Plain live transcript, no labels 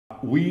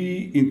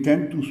We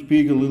intend to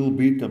speak a little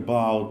bit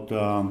about,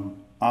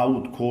 I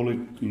would call it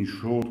in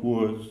short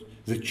words,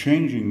 the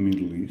changing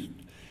Middle East.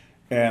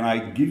 And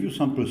I give you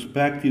some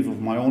perspective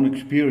of my own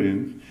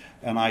experience,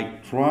 and I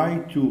try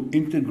to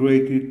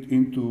integrate it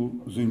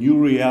into the new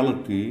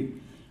reality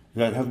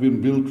that has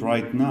been built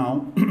right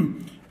now,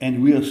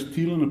 and we are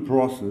still in a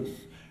process,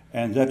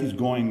 and that is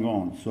going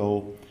on.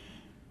 So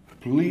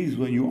please,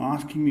 when you're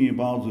asking me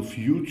about the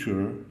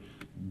future,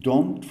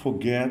 don't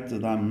forget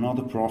that I'm not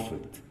a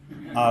prophet.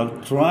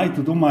 I'll try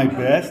to do my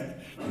best,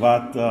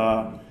 but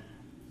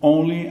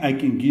only I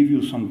can give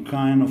you some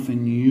kind of a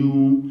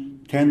new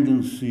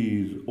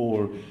tendencies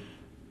or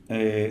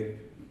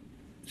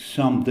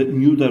some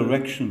new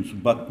directions,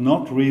 but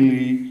not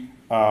really,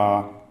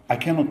 I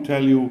cannot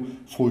tell you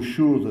for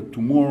sure that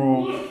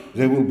tomorrow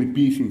there will be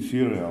peace in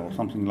Syria or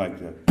something like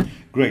that.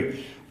 Great.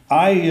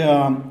 I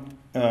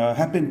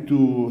happened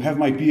to have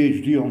my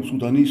PhD on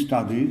Sudanese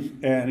studies,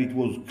 and it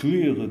was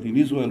clear that in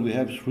Israel we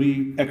have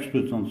 3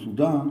 experts on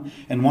Sudan,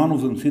 and one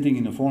of them sitting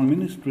in the foreign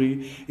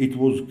ministry. It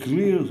was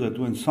clear that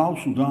when South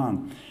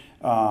Sudan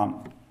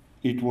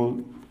it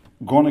was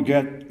going to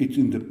get its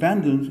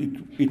independence,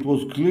 it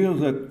was clear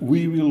that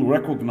we will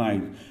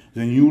recognize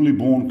the newly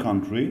born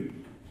country,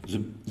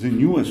 the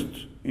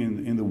newest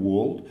in the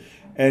world,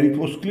 and it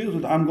was clear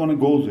that I'm going to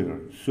go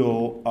there.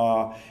 So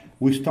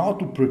we start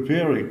to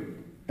prepare it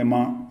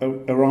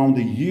around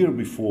a year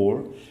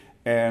before,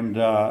 and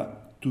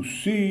to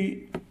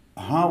see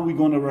how we're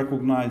going to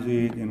recognize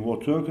it, in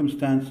what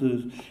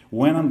circumstances,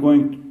 when I'm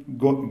going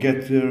to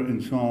get there,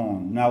 and so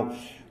on. Now,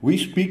 we're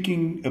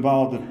speaking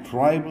about the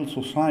tribal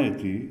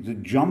society, the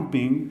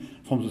jumping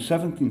from the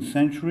 17th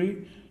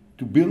century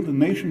to build a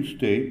nation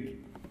state.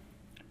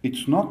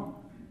 It's not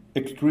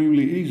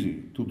extremely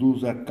easy to do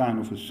that kind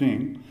of a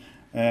thing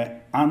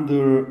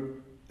under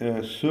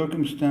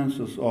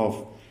circumstances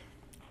of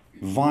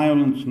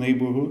violent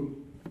neighborhood,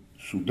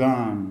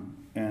 Sudan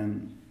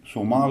and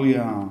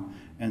Somalia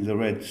and the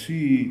Red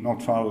Sea,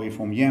 not far away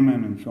from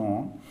Yemen and so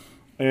on.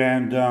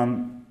 And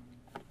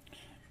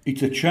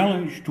it's a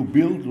challenge to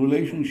build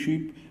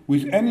relationship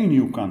with any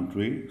new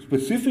country,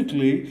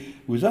 specifically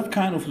with that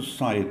kind of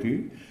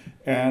society.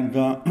 And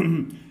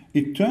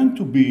it turned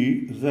to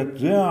be that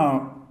they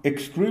are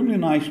extremely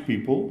nice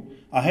people.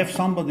 I have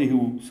somebody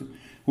who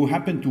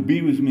happened to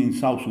be with me in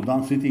South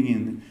Sudan, sitting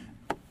in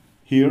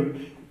here,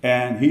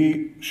 and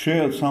he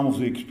shared some of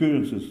the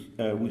experiences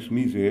with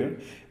me there,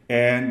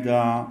 and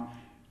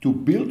to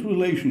build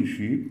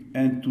relationship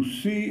and to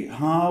see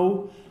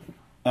how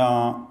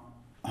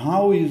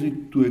is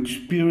it to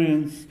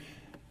experience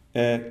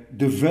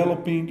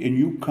developing a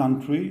new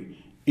country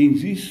in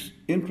this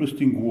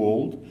interesting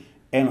world,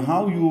 and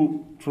how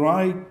you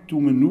try to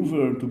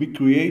maneuver, to be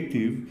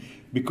creative,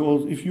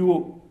 because if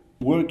you're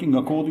working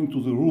according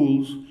to the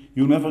rules,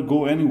 you never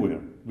go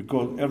anywhere,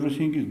 because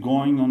everything is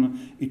going on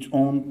its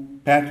own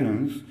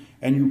patterns,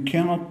 and you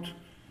cannot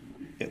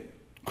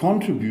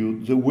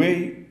contribute the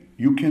way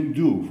you can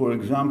do. For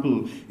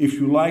example, if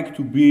you like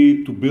to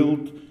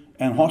build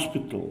an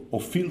hospital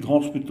or field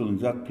hospital in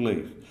that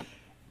place,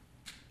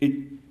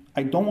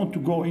 I don't want to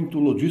go into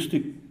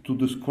logistics to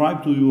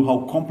describe to you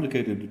how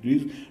complicated it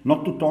is,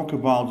 not to talk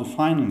about the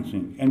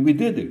financing, and we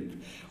did it.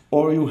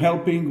 Or you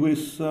helping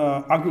with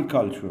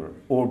agriculture,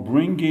 or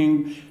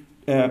bringing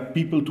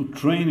people to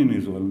train in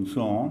Israel and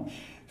so on.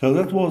 So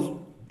that was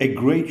a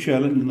great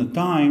challenge in a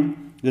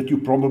time that you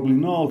probably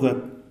know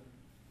that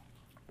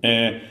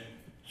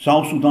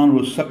South Sudan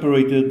was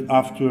separated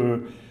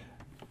after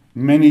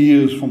many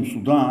years from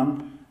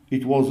Sudan.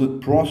 It was a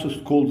process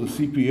called the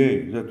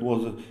CPA. That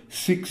was a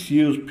 6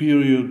 years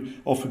period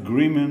of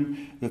agreement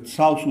that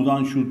South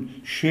Sudan should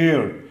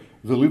share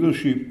the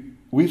leadership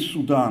with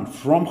Sudan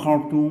from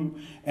Khartoum,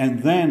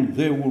 and then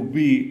there will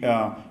be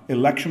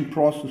election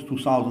process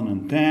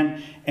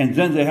 2010, and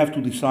then they have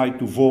to decide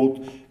to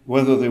vote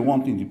whether they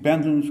want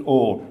independence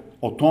or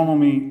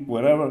autonomy,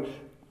 wherever.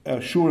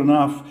 Sure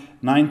enough,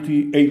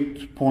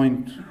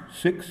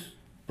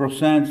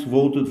 98.6%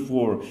 voted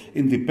for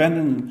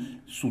independence.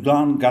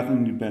 Sudan got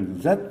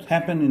independence. That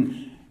happened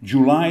in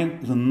July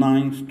the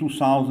 9th,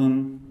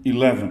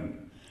 2011.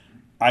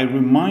 I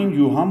remind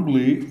you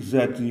humbly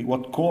that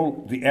what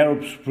called the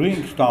Arab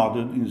Spring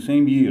started in the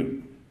same year.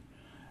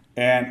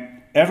 And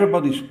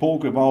everybody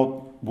spoke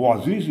about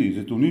Bouazizi,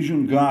 the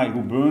Tunisian guy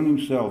who burned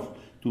himself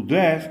to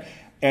death,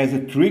 as a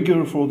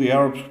trigger for the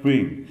Arab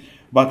Spring.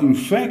 But in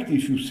fact,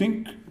 if you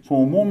think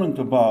for a moment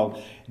about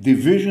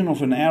division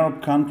of an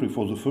Arab country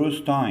for the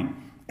first time,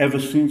 ever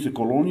since the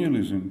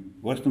colonialism,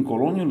 Western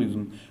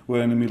colonialism,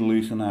 were in the Middle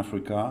East and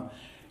Africa,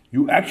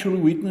 you actually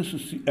witness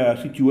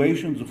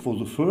situations that for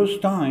the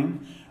first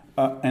time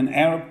an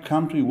Arab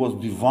country was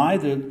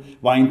divided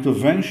by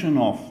intervention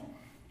of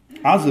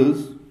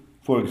others,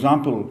 for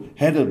example,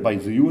 headed by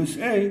the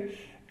USA,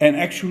 and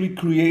actually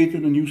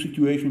created a new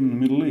situation in the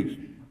Middle East.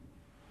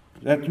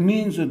 That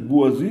means that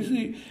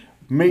Bouazizi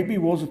maybe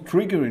was a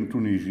trigger in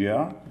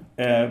Tunisia,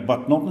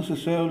 but not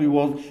necessarily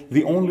was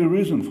the only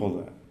reason for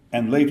that.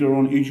 And later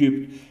on,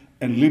 Egypt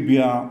and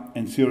Libya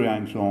and Syria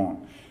and so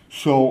on.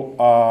 So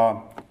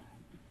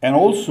And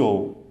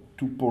also,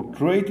 to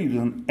portray it as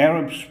an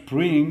Arab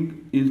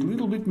Spring is a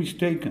little bit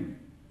mistaken.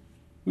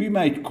 We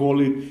might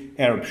call it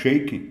Arab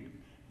shaking.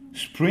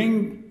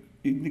 Spring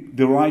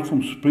derived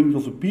from Springs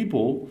of the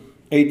People,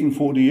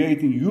 1848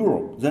 in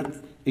Europe. That's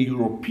a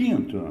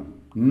European term,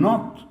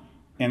 not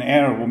an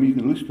Arab or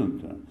Middle Eastern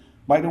term.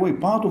 By the way,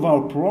 part of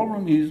our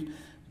problem is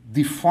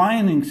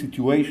defining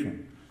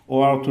situation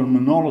or our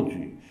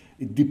terminology.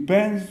 It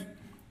depends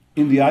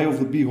in the eye of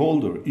the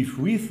beholder. If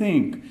we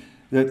think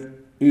that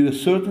in a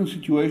certain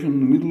situation in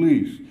the Middle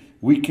East,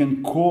 we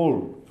can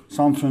call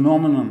some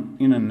phenomenon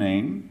in a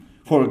name,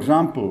 for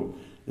example,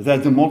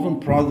 that the Muslim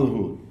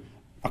Brotherhood,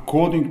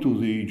 according to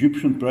the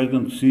Egyptian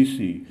President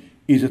Sisi,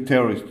 is a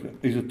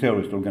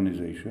terrorist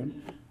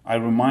organization. I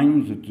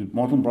remind you that the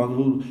Muslim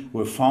Brotherhood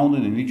were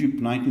founded in Egypt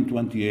in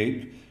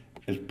 1928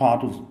 as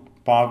part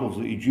of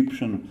the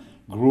Egyptian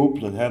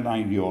group that had an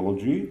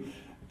ideology,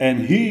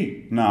 and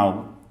he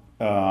now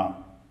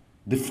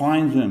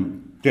defines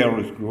them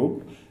terrorist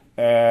group.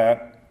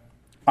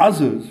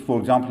 Others, for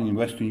example, in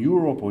Western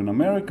Europe or in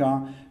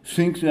America,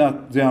 think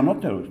that they are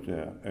not terrorist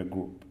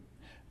group.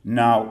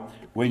 Now,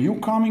 when you're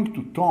coming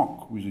to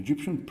talk with the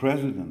Egyptian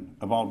president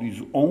about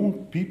his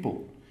own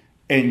people,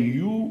 and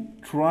you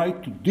try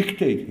to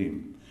dictate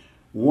him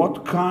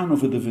what kind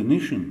of a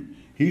definition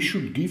he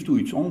should give to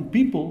its own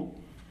people,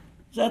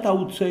 that I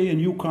would say a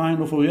new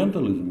kind of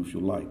Orientalism, if you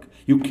like.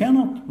 You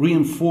cannot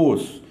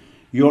reinforce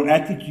your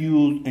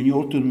attitude and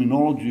your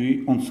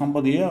terminology on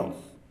somebody else.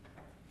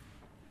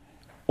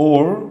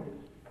 Or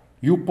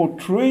you're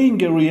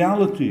portraying a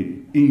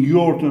reality in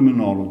your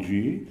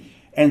terminology,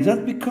 and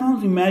that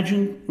becomes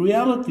imagined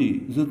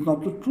reality. That's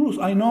not the truth.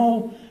 I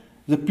know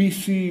the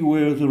PC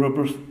were the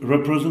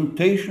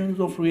representations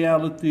of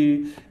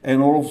reality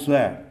and all of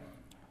that.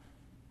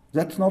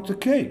 That's not the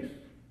case.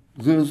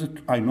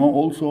 I know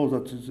also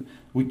that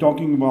we're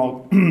talking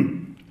about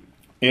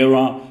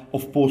era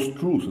of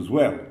post-truth as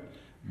well.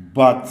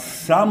 But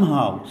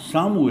somehow,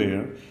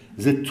 somewhere,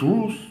 the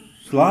truth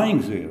is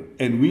lying there.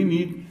 And we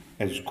need,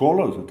 as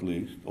scholars at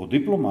least, or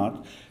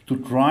diplomats, to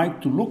try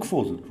to look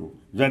for the truth.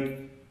 That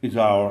is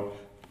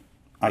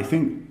I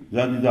think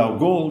that is our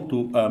goal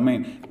to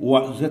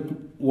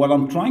what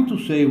I'm trying to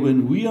say,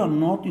 when we are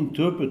not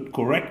interpret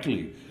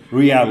correctly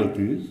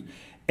realities,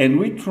 and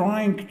we're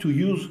trying to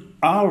use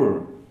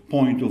our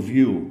point of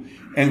view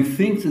and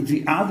think that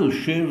the other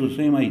shares the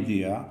same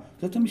idea,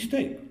 that's a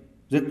mistake.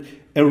 That's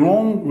a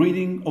wrong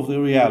reading of the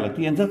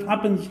reality, and that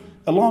happens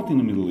a lot in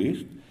the Middle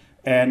East.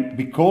 And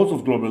because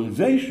of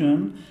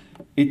globalization,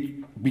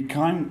 it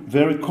became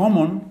very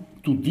common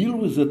to deal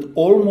with it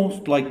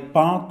almost like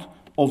part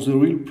of the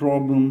real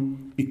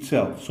problem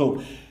itself.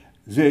 So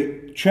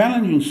the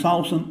challenge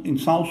in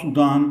South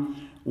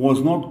Sudan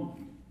was not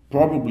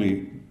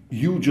probably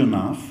huge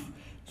enough.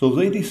 So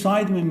they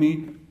decided in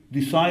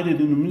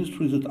the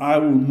ministry that I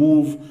will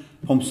move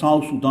from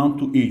South Sudan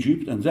to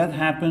Egypt, and that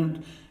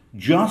happened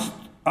just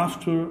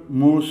after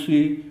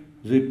Morsi,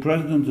 the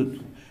president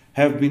that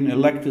have been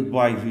elected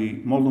by the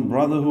Muslim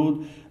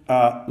Brotherhood,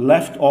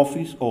 left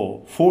office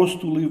or forced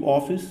to leave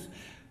office,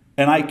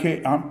 and I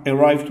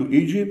arrived to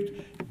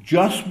Egypt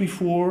just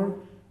before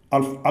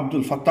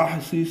Abdel Fattah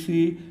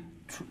al-Sisi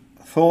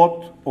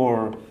thought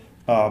or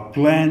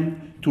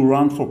planned to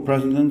run for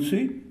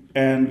presidency,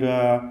 and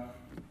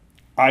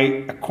I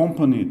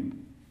accompanied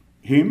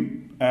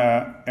him,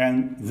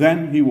 and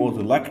then he was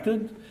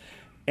elected,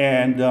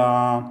 and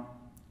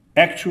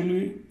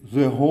actually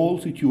the whole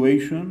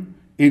situation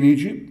in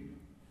Egypt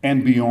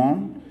and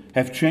beyond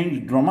have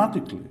changed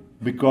dramatically,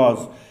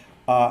 because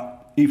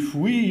if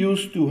we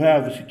used to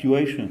have a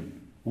situation,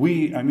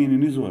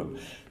 in Israel,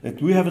 that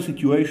we have a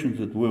situation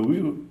that where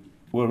we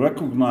were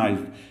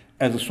recognized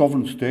as a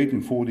sovereign state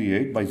in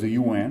 1948 by the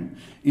UN,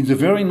 in the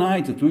very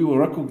night that we were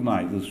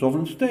recognized as a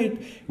sovereign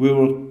state, we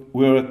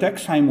were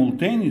attacked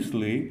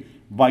simultaneously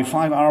by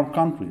 5 Arab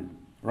countries,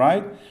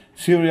 right?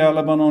 Syria,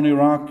 Lebanon,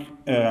 Iraq,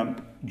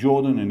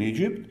 Jordan, and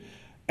Egypt.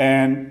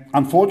 And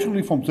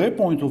unfortunately, from their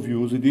point of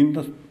view, they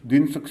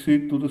didn't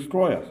succeed to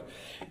destroy us.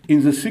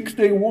 In the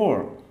 6-day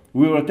war,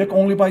 we were attacked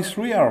only by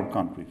 3 Arab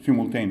countries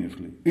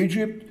simultaneously: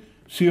 Egypt,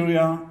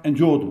 Syria, and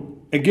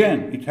Jordan.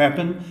 Again, it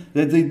happened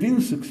that they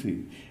didn't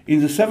succeed. In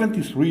the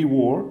 73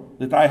 war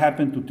that I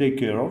happened to take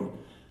care of,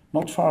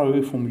 not far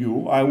away from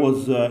you, I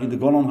was in the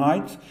Golan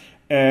Heights,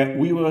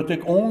 we were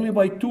attacked only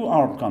by 2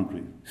 Arab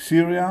countries,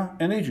 Syria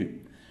and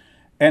Egypt.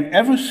 And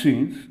ever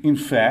since, in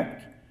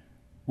fact,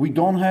 we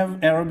don't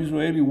have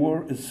Arab-Israeli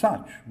war as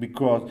such,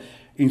 because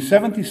in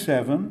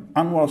 1977,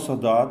 Anwar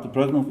Sadat, the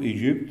president of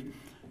Egypt,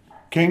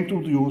 came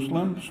to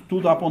Jerusalem,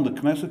 stood up on the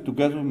Knesset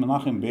together with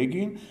Menachem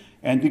Begin,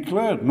 and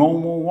declared no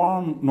more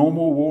war, no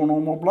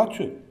more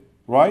bloodshed,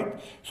 right?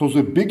 So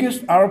the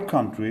biggest Arab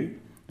country,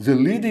 the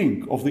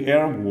leading of the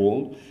Arab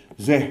world,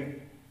 the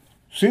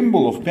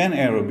symbol of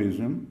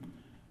pan-Arabism,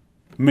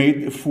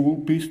 made a full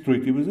peace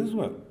treaty with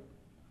Israel.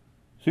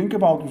 Think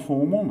about it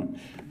for a moment.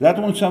 That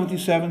one,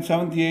 77,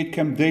 78,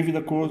 Camp David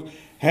Accords,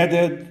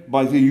 headed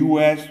by the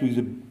US with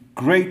a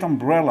great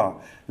umbrella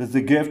that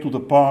they gave to the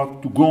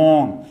part to go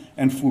on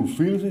and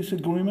fulfill this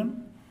agreement.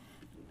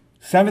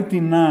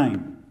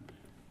 79,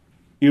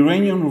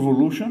 Iranian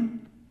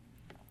Revolution,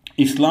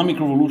 Islamic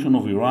Revolution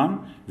of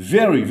Iran,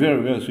 very,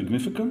 very, very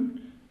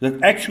significant,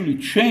 that actually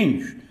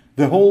changed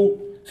the whole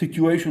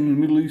situation in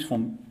the Middle East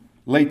from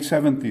late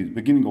 70s,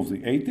 beginning of the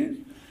 80s.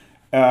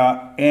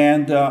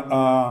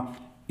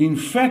 In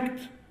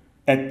fact,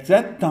 at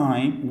that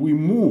time, we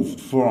moved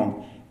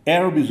from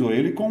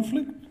Arab-Israeli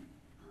conflict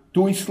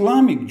to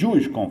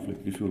Islamic-Jewish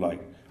conflict, if you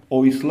like,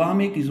 or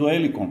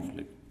Islamic-Israeli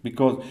conflict,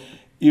 because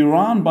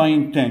Iran, by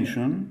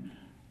intention,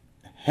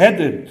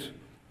 headed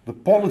the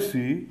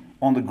policy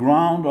on the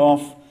ground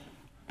of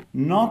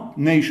not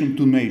nation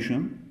to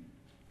nation,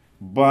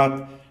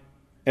 but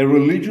a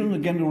religion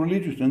against a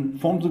religion.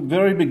 And from the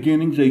very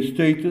beginning, they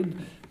stated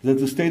that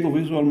the state of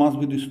Israel must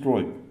be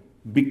destroyed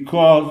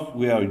because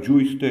we are a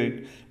Jewish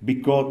state,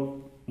 because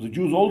the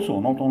Jews also,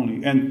 not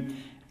only, and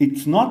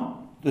it's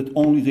not that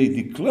only they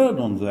declared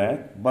on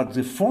that, but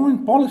the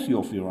foreign policy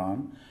of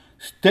Iran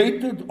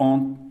stated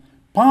on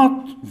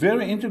part,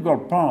 very integral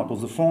part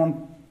of the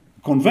foreign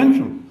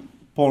conventional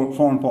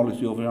foreign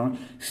policy of Iran,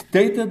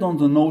 stated on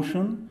the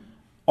notion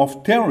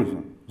of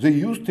terrorism. They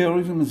used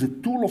terrorism as a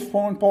tool of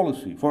foreign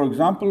policy. For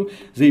example,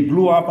 they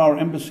blew up our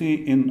embassy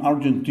in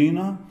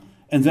Argentina,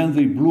 and then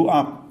they blew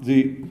up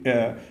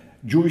the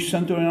Jewish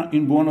center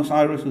in Buenos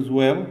Aires as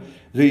well.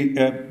 They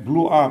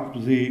blew up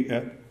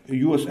the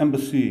US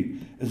embassy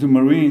as a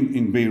Marine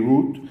in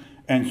Beirut,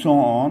 and so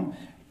on.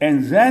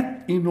 And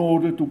that in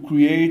order to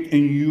create a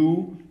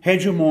new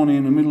hegemony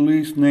in the Middle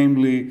East,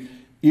 namely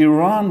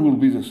Iran will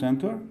be the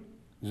center,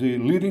 the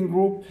leading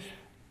group.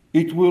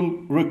 It will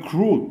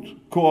recruit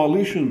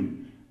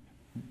coalition,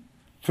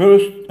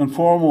 first and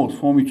foremost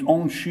from its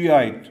own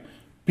Shiite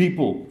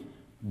people,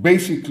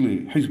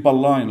 basically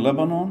Hezbollah in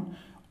Lebanon,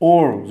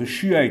 or the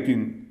Shiite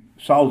in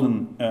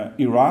southern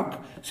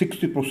Iraq.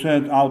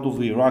 60% out of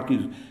the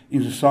Iraqis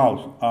in the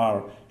south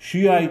are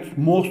Shiites,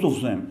 most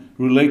of them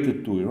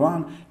related to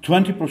Iran.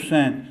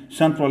 20%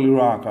 central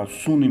Iraq are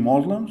Sunni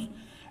Muslims,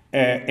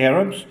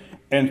 Arabs,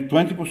 and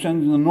 20%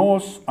 in the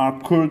north are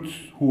Kurds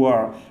who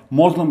are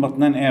Muslim but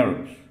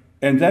non-Arabs.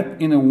 And that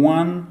in a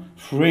one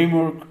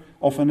framework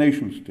of a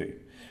nation state.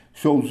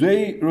 So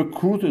they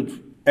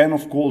recruited, and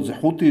of course the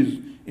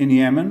Houthis in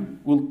Yemen,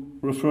 we'll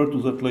refer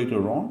to that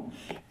later on,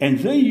 and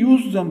they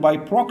used them by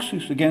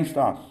proxies against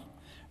us.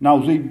 Now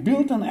they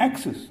built an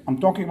axis, I'm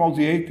talking about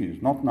the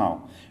 80s, not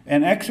now,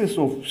 an axis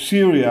of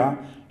Syria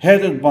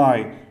headed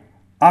by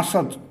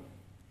Assad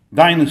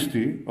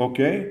dynasty,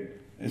 okay?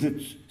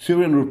 It's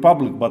Syrian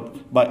Republic,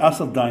 but by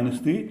Assad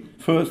dynasty,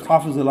 first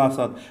Hafiz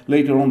al-Assad,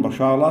 later on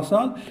Bashar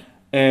al-Assad,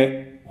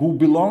 who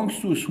belongs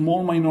to a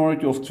small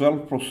minority of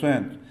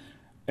 12%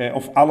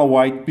 of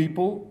Alawite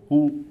people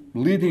who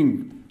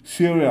leading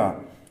Syria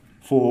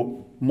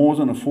for more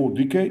than 4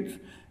 decades,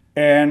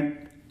 and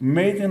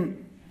made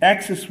an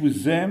axis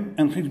with them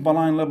and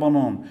Hezbollah in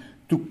Lebanon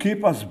to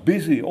keep us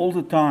busy all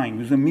the time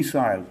with the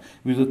missiles,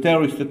 with the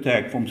terrorist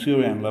attack from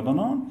Syria and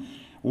Lebanon,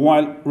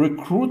 while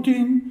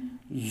recruiting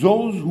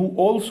those who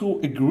also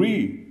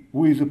agree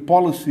with the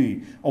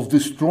policy of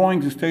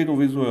destroying the state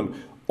of Israel,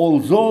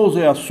 although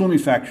they are Sunni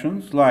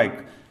factions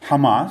like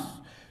Hamas,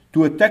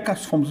 to attack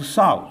us from the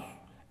south.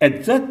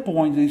 At that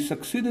point, they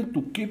succeeded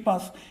to keep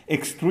us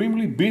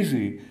extremely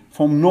busy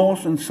from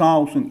north and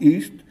south and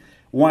east,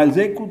 while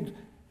they could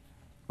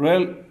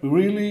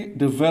really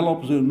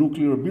develop their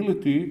nuclear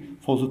ability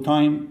for the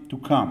time to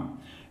come.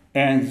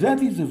 And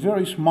that is a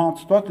very smart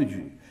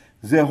strategy.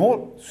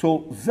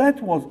 So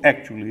that was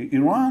actually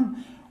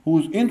Iran,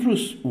 whose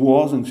interest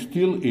was and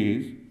still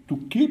is to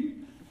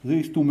keep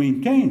this, to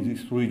maintain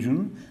this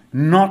region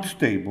not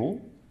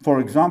stable. For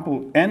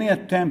example, any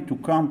attempt to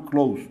come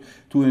close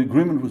to an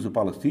agreement with the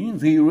Palestinians,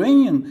 the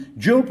Iranians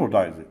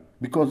jeopardize it,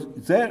 because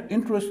their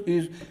interest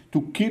is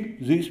to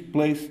keep this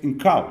place in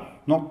chaos,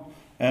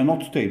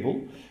 not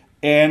stable.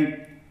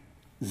 And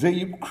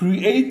they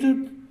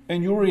created a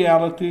new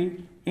reality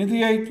in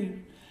the 80s.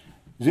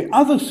 The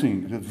other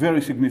thing that's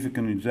very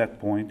significant at that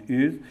point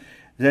is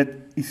that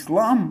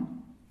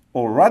Islam,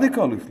 or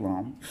radical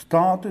Islam,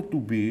 started to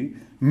be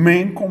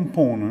main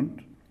component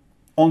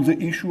on the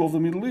issue of the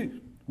Middle East.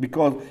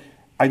 Because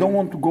I don't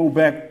want to go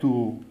back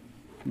to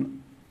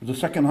the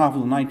second half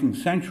of the 19th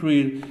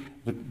century,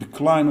 the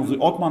decline of the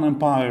Ottoman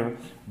Empire,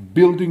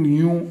 building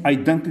new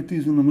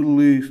identities in the Middle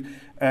East,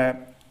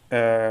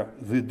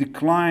 the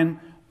decline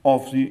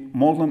of the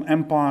Muslim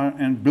Empire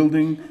and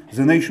building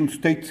the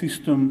nation-state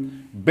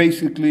system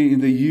basically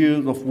in the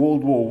years of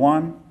World War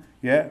I,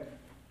 yeah,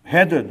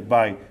 headed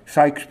by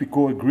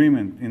Sykes-Picot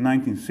Agreement in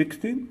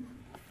 1916,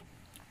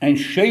 and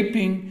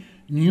shaping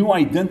new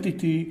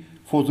identity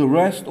for the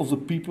rest of the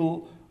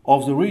people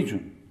of the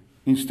region.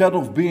 Instead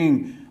of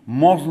being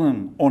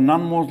Muslim or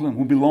non-Muslim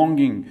who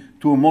belonging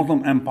to a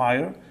Muslim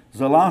empire,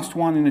 the last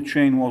one in the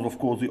chain was, of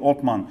course, the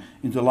Ottoman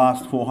in the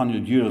last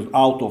 400 years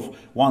out of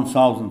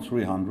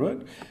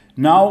 1,300.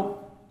 Now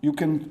you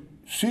can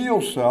see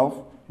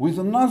yourself with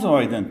another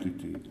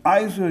identity.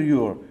 Either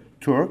you're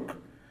Turk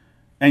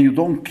and you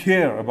don't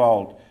care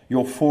about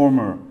your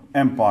former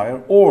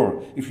empire,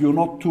 or if you're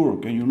not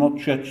Turk and you're not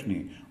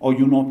Chechny, or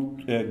you're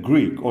not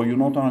Greek, or you're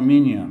not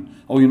Armenian,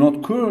 or you're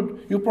not Kurd,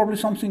 you're probably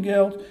something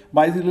else.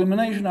 By the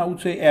elimination, I would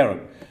say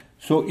Arab.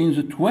 So in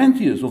the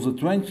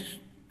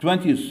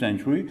 20th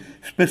century,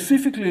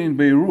 specifically in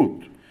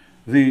Beirut,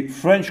 the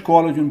French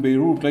college in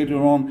Beirut, later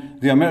on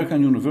the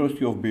American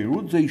University of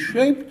Beirut, they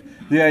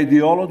shaped the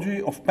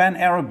ideology of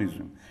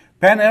Pan-Arabism.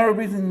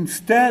 Pan-Arabism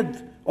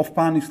instead of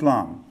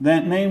Pan-Islam.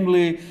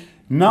 Namely,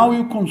 now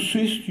you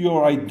consist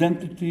your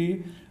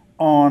identity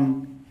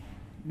on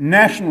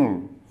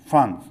national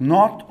funds,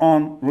 not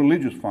on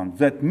religious funds.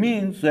 That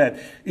means that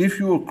if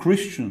you're a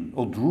Christian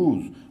or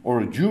Druze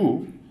or a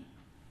Jew,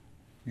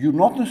 you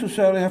not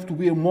necessarily have to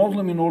be a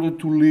Muslim in order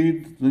to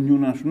lead the new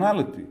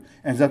nationality.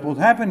 And that what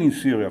happened in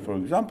Syria, for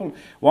example.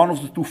 One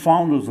of the two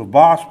founders of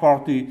Ba'ath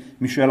Party,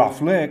 Michel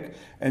Aflek,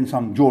 and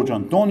some George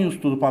Antonius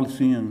to the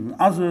Palestinians and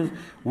others,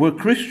 were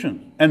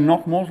Christian and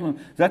not Muslim.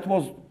 That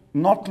was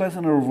not less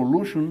than a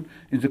revolution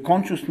in the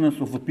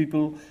consciousness of the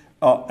people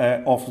of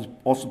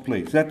the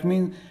place. That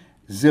means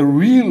the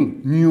real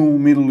new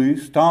Middle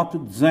East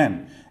started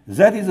then.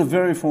 That is a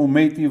very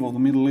formative of the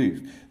Middle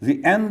East.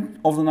 The end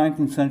of the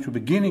 19th century,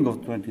 beginning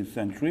of the 20th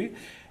century,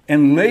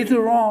 and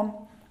later on,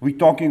 we're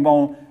talking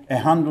about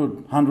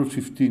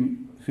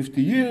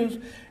 150 years,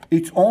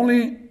 it's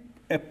only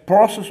a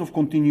process of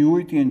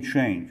continuity and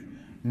change,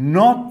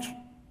 not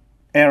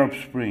Arab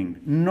Spring,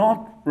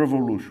 not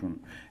revolution.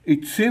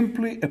 It's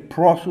simply a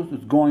process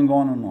that's going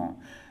on and on.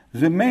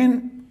 The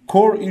main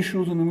core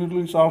issues in the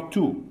Middle East are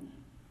two: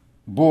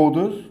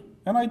 borders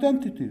and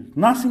identities.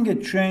 Nothing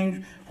had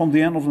changed from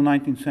the end of the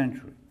 19th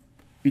century.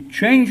 It's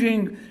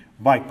changing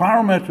by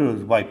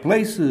parameters, by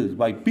places,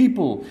 by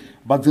people,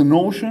 but the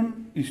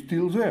notion is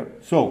still there.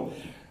 So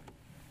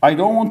I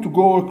don't want to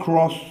go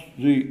across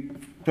the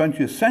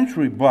 20th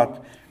century,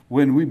 but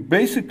when we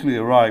basically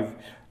arrive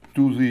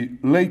to the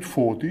late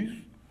 40s,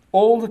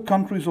 all the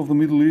countries of the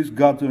Middle East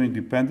got their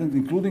independence,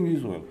 including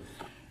Israel.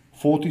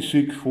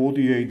 46,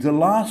 48. The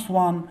last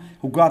one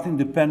who got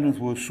independence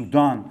was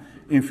Sudan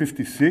in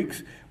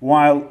 56,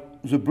 while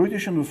the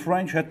British and the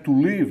French had to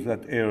leave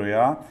that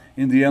area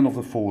in the end of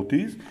the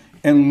 40s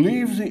and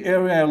leave the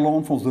area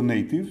alone for the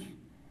natives,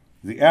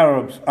 the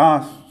Arabs,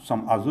 us,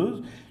 some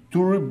others,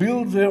 to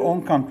rebuild their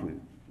own country,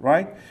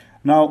 right?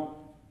 Now,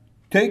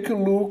 take a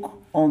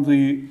look on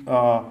the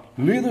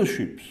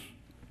leaderships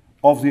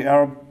of the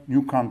Arab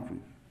new countries,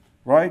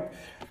 right?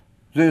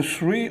 There's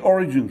three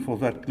origins for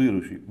that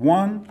leadership.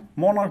 One,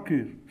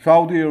 monarchies.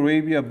 Saudi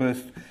Arabia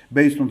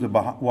based on the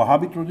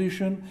Wahhabi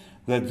tradition,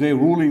 that they're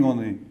ruling on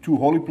the two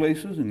holy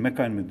places in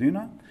Mecca and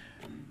Medina.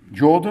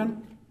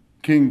 Jordan,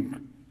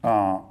 King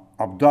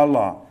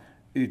Abdullah,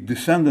 a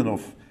descendant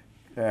of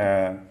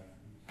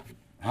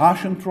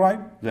Hashim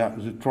tribe,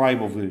 the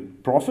tribe of the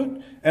Prophet,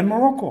 and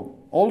Morocco.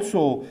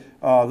 Also,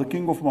 the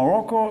king of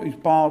Morocco is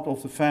part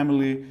of the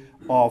family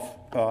of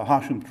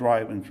Hashim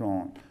tribe and so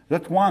on.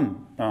 That's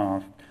one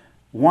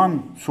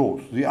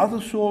source. The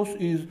other source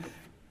is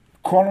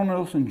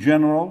colonels and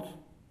generals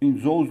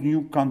in those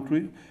new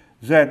countries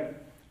that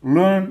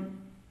learn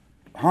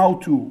how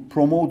to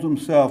promote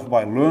themselves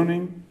by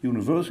learning,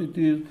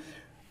 universities,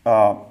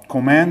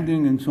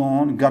 commanding and so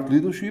on, got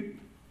leadership.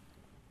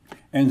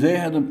 And they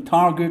had a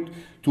target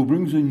to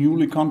bring the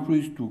newly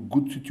countries to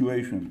good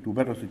situation, to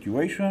better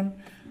situation.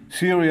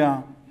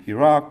 Syria,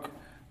 Iraq,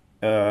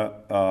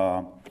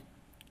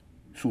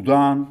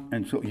 Sudan,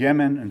 and so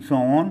Yemen, and so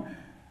on.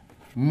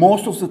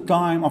 Most of the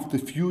time, after a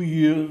few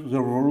years,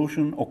 the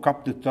revolution or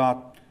coup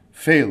d'etat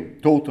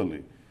failed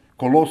totally,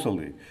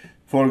 colossally.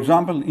 For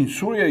example, in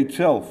Syria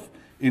itself,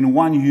 in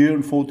 1 year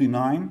in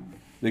 49,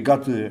 they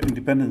got the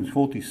independence in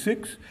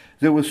 46,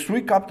 there were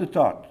 3 coup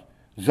d'etats.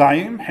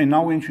 Zaim,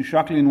 Henawi, and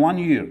Shishakli in 1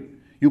 year.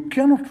 You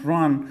cannot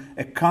run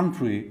a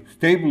country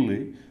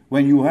stably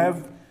when you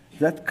have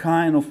that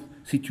kind of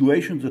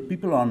situation that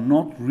people are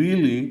not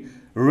really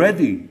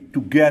ready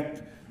to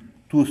get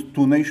to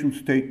a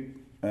nation-state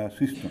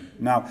system.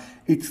 Now,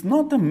 it's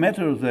not a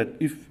matter that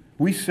if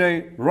we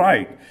say,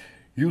 right,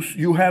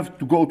 you have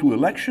to go to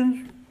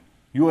elections,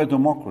 you're a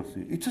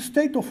democracy. It's a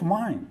state of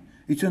mind.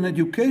 It's an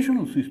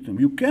educational system.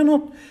 You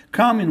cannot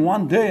come in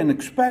one day and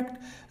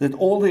expect that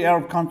all the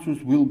Arab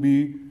countries will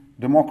be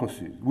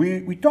democracies.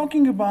 We're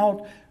talking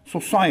about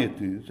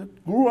societies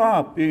that grew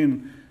up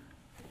in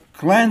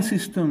clan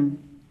system,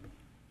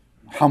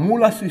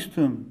 Hamula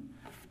system,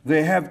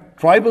 they have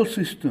tribal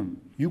system.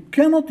 You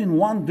cannot in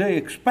one day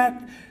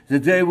expect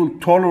that they will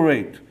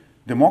tolerate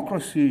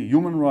democracy,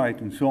 human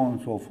rights, and so on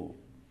and so forth.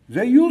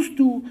 They're used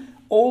to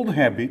old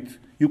habits.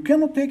 You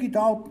cannot take it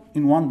out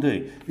in one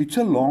day. It's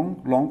a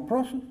long, long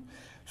process.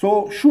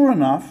 So sure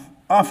enough,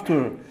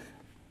 after a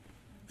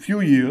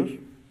few years,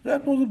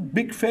 that was a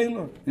big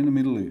failure in the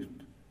Middle East.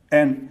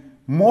 And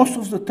most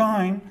of the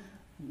time,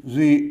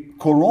 the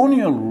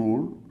colonial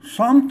rule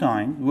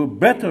sometimes were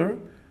better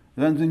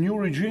than the new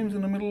regimes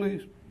in the Middle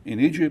East, in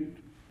Egypt,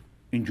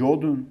 in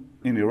Jordan,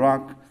 in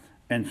Iraq,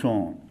 and so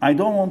on. I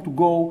don't want to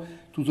go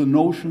to the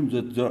notion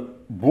that the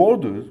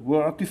borders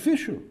were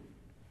artificial.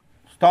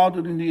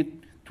 Started in the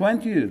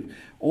 20 years.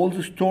 All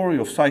the story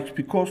of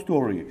Sykes-Picot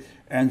story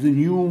and the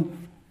new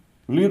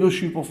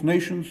leadership of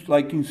nations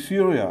like in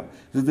Syria,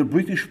 that the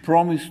British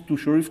promised to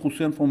Sharif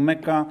Hussein from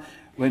Mecca,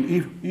 when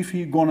if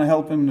he gonna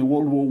help him in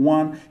World War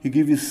I, he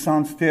give his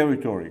sons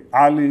territory.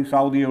 Ali,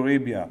 Saudi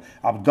Arabia,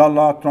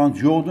 Abdullah,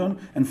 Transjordan,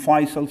 and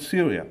Faisal,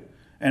 Syria.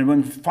 And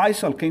when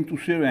Faisal came to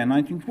Syria in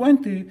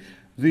 1920,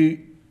 the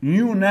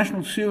new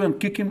national Syrian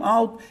kicked him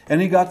out,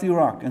 and he got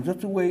Iraq. And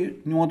that's the way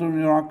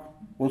modern Iraq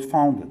was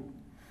founded.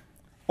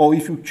 Or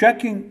if you're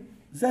checking,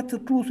 that's the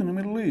truth in the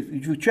Middle East.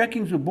 If you're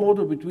checking the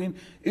border between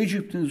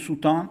Egypt and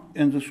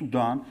the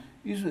Sudan,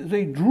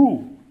 they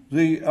drew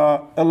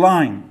a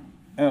line,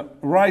 a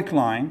right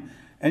line,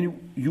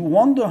 and you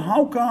wonder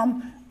how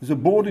come the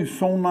border is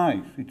so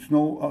nice, it's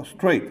no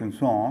straight and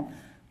so on.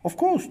 Of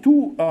course,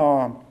 two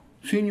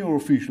senior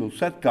officials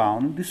sat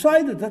down and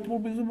decided that will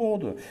be the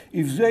border.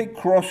 If they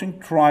crossing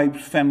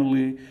tribes,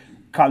 family,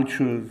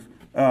 cultures,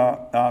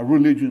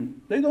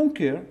 religion, they don't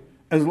care,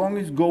 as long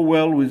as it go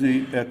well with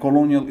the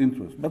colonial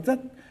interest. But that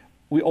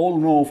we all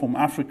know from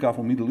Africa,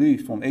 from Middle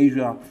East, from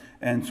Asia,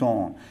 and so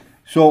on.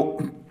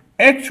 So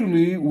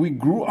actually, we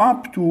grew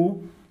up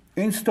to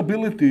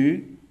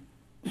instability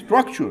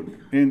structured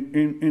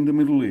in the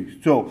Middle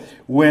East. So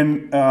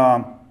when,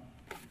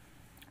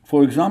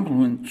 for example,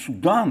 when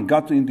Sudan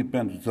got the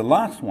independence, the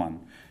last one,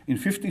 in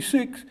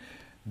 56,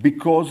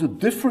 because the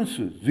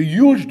differences, the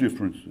huge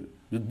differences,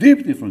 the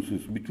deep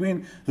differences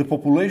between the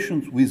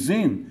populations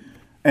within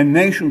a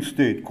nation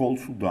state called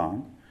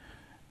Sudan,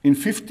 in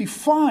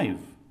 55,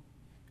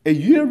 a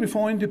year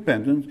before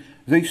independence,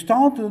 they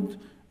started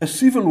a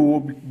civil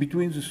war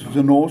between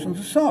the North and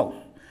the South,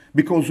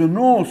 because the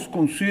North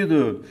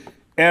considered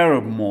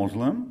Arab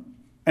Muslim,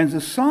 and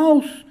the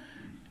South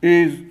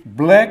is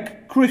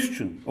black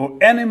Christian, or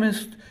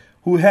animist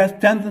who has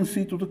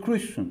tendency to the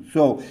Christian.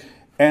 So,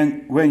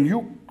 and when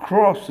you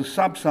cross the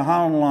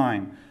sub-Saharan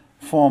line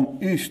from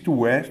east to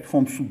west,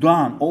 from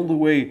Sudan all the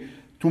way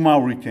to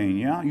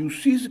Mauritania, you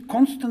see the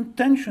constant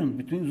tension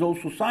between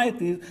those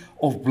societies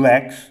of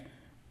blacks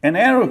and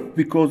Arabs,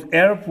 because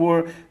Arabs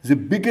were the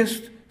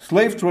biggest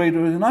slave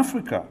traders in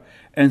Africa.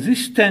 And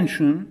this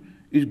tension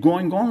is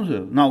going on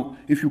there. Now,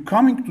 if you're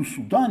coming to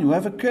Sudan, you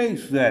have a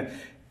case that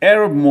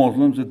Arab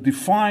Muslims that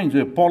define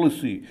their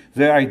policy,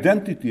 their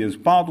identity as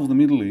part of the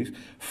Middle East,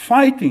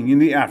 fighting in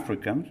the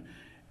Africans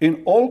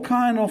in all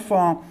kind of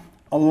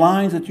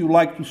lines that you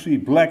like to see,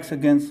 blacks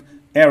against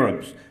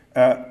Arabs,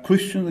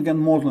 Christians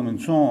against Muslims,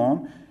 and so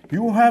on,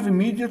 you have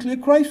immediately a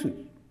crisis.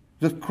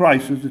 That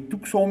crisis that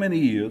took so many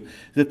years,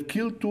 that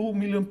killed 2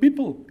 million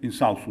people in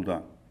South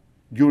Sudan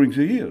during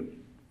the year.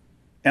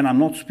 And I'm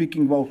not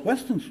speaking about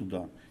Western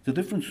Sudan. The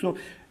difference, so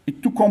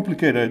it's too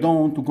complicated, I don't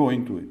want to go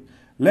into it.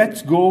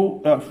 Let's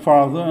go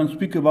further and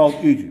speak about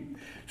Egypt.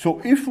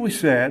 So if we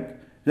said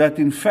that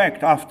in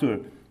fact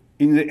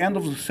in the end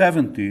of the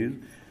 70s,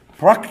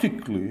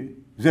 practically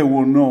there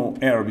were no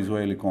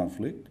Arab-Israeli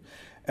conflict,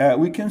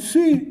 we can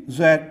see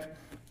that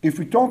if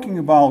we're talking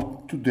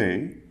about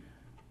today,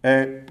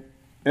 and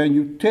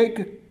you take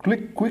a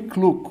quick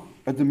look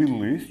at the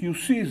Middle East, you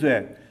see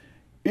that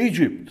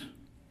Egypt,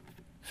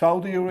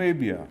 Saudi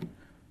Arabia,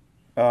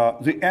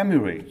 the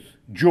Emirates,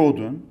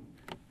 Jordan,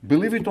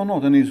 believe it or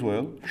not, and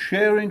Israel,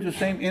 sharing the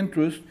same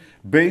interest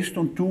based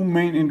on two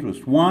main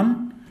interests.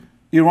 One,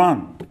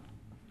 Iran.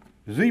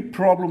 The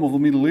problem of the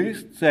Middle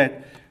East is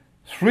that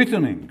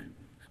threatening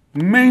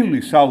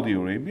mainly Saudi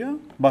Arabia,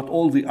 but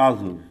all the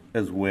others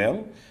as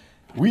well.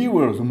 We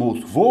were the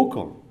most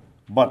vocal,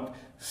 but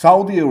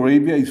Saudi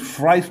Arabia is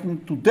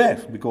frightened to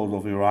death because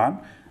of Iran.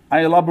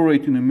 I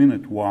elaborate in a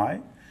minute why.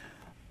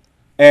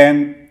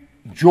 And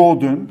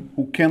Jordan,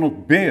 who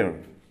cannot bear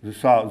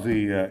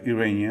the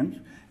Iranians,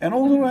 and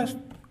all the rest,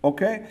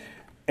 okay?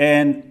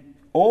 And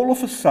all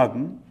of a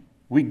sudden,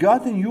 we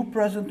got a new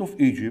president of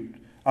Egypt,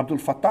 Abdel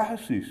Fattah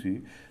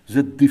al-Sisi,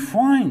 that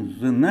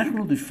defines the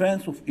national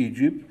defense of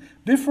Egypt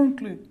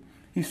differently.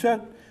 He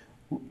said,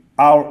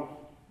 our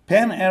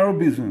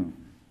pan-Arabism,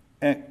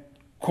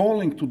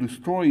 calling to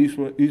destroy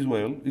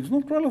Israel is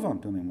not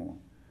relevant anymore.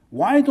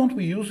 Why don't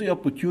we use the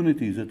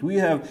opportunities that we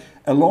have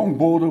a long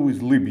border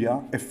with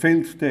Libya, a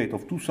failed state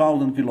of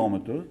 2,000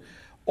 kilometers,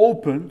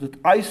 open that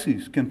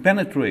ISIS can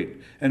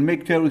penetrate and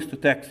make terrorist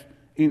attacks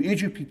in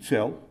Egypt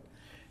itself,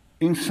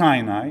 in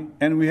Sinai,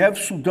 and we have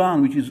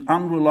Sudan, which is an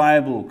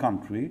unreliable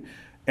country.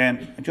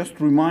 And just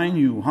remind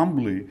you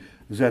humbly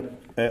that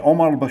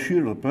Omar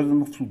al-Bashir, the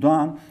president of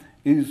Sudan,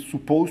 is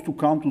supposed to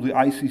come to the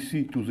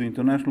ICC, to the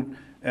International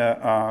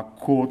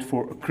Court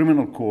for a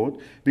criminal court,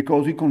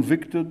 because he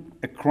convicted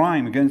a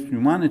crime against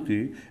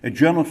humanity, a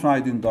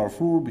genocide in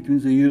Darfur between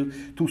the years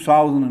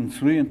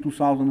 2003 and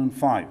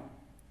 2005,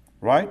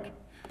 right?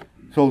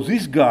 So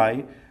this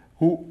guy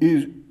who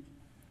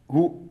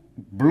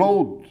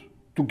blowed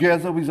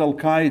together with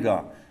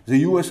Al-Qaeda the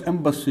US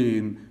embassy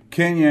in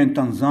Kenya and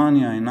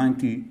Tanzania in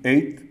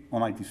 98 or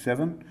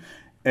 97,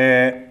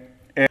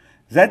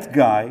 that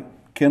guy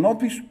cannot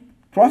be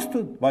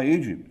trusted by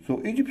Egypt.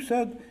 So Egypt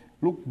said,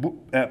 look,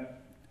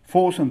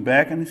 force him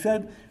back, and he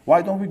said,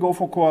 why don't we go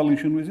for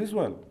coalition with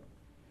Israel?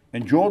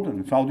 and Jordan,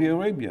 and Saudi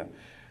Arabia.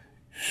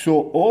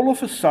 So all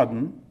of a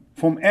sudden,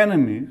 from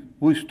enemies,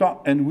 we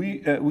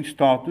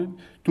started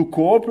to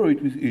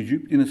cooperate with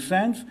Egypt in a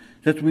sense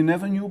that we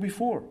never knew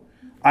before.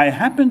 I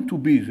happened to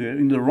be there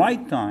in the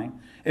right time,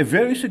 a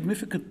very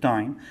significant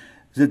time,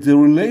 that the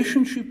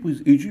relationship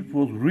with Egypt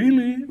was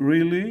really,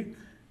 really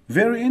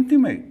very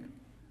intimate.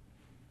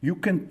 You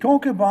can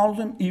talk about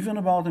them, even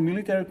about the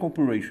military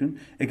cooperation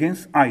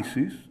against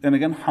ISIS and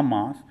against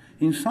Hamas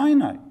in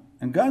Sinai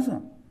and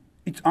Gaza.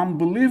 It's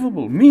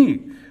unbelievable.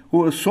 Me, who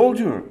was a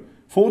soldier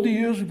 40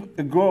 years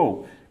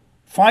ago,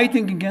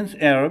 fighting against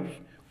Arabs,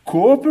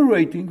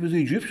 cooperating with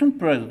the Egyptian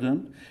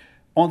president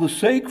on the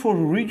sake for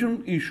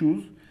regional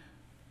issues,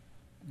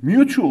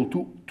 mutual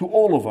to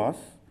all of us,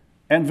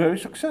 and very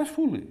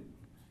successfully.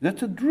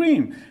 That's a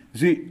dream.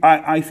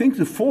 I think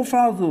the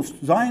forefathers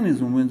of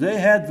Zionism, when they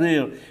had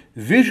their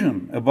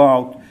vision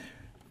about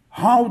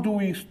how do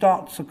we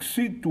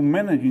succeed to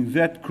manage in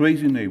that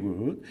crazy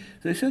neighborhood,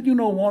 they said, you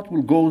know what,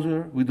 we'll go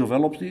there, we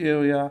develop the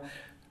area,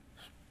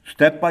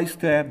 step by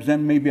step,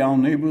 then maybe our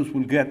neighbors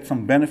will get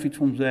some benefit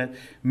from that.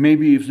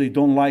 Maybe if they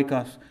don't like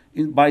us,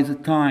 by the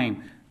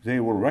time they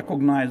will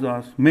recognize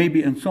us,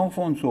 maybe, and so on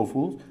and so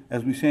forth,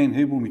 as we say in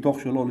Hebrew,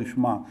 mitoch shelo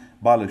lishma,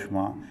 ba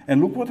lishma.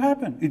 And look what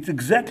happened. It's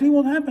exactly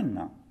what happened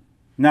now.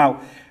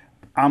 Now,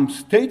 I'm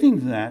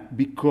stating that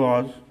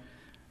because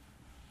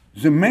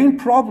the main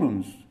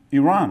problems,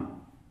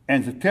 Iran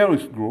and the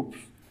terrorist groups,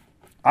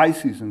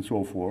 ISIS and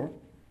so forth,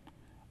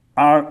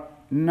 are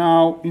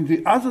now in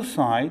the other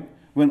side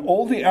when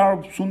all the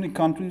Arab Sunni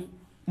countries,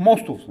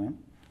 most of them,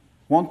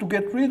 want to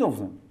get rid of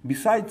them.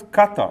 Besides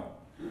Qatar,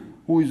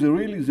 who is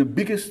really the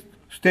biggest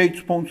state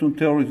sponsor of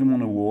terrorism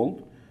in the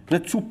world,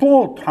 that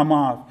support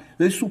Hamas,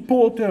 they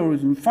support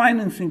terrorism,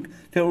 financing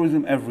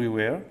terrorism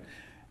everywhere,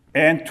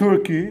 and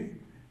Turkey,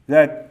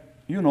 that,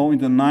 you know, in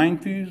the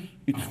 90s,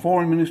 its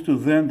foreign minister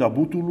then,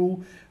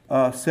 Davutoglu,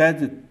 said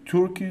that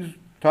Turkey's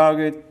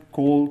target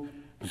called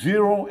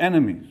zero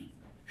enemies.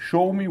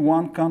 Show me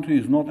one country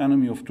is not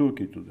enemy of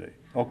Turkey today,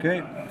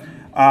 okay?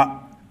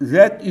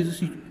 That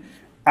is,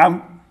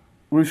 I'm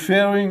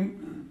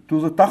referring to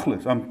the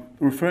tachlis, I'm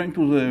referring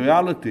to the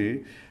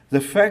reality.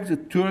 The fact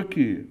that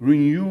Turkey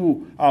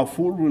renewed our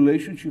full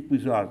relationship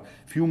with us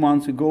a few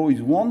months ago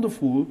is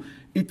wonderful.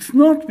 It's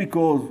not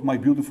because my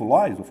beautiful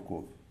eyes, of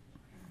course.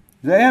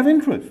 They have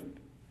interest.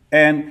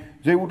 And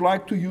they would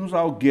like to use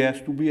our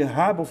gas to be a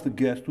hub of the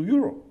gas to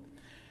Europe.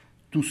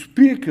 To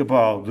speak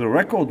about the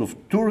record of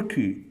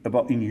Turkey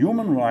in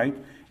human rights,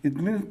 it's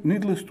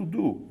needless to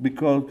do,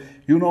 because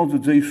you know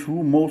that they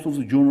threw most of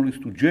the journalists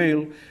to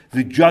jail,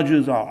 the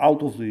judges are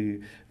out of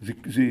the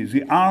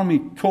army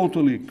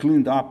totally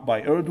cleaned up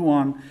by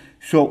Erdogan.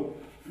 So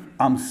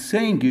I'm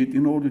saying it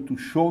in order to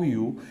show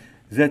you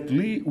that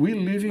we're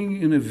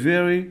living in a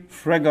very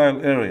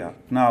fragile area.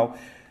 Now,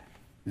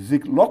 the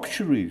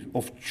luxuries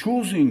of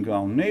choosing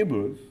our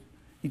neighbors,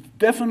 it's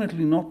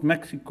definitely not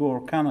Mexico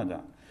or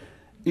Canada.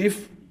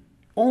 If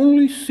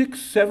only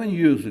 6-7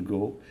 years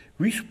ago,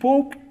 we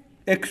spoke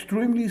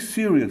extremely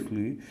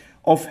seriously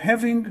of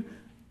having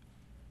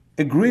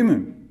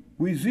agreement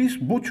with this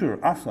butcher,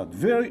 Assad,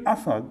 very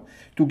Assad,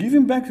 to give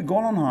him back the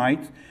Golan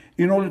Heights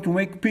in order to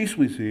make peace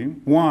with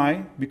him.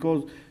 Why?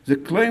 Because the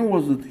claim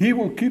was that he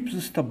will keep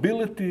the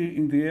stability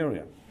in the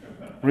area.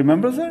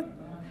 Remember that?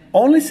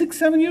 Only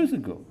 6-7 years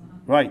ago.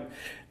 Right.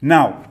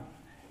 Now,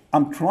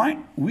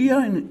 we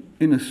are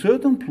in a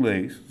certain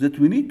place that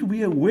we need to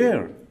be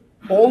aware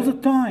all the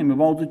time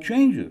about the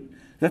changes.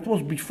 That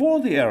was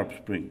before the Arab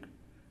Spring.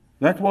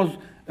 That was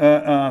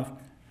a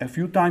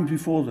few times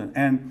before that.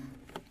 And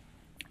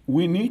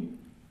we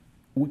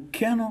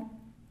cannot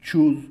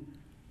choose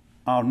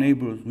our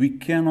neighbors. We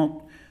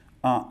cannot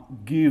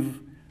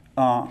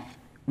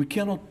we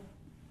cannot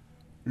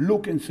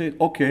look and say,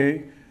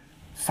 okay,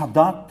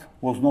 Sadat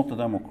was not a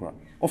Democrat.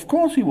 Of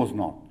course he was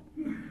not.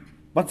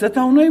 But that's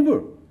our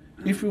neighbor.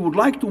 If we would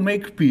like to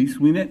make peace,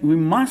 we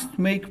must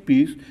make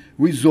peace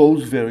with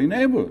those very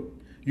neighbors.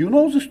 You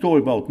know the story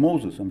about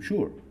Moses, I'm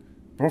sure.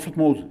 Prophet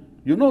Moses.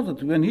 You know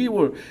that when he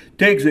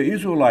takes the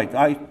Israelites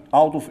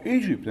out of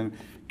Egypt and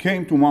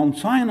came to Mount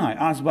Sinai,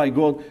 asked by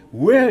God,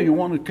 where you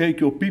want to take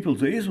your people,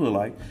 the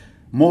Israelites,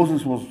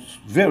 Moses was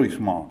very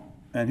smart.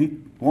 And he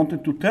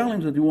wanted to tell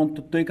him that he wanted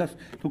to take us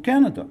to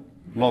Canada.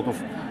 Lot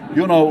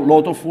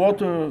of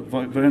water,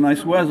 very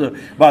nice weather,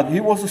 but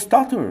he was a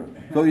stutterer,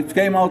 so it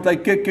came out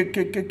like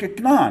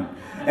Klein.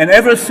 And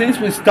ever since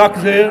we stuck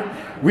there,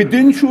 we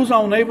didn't choose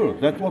our neighbor.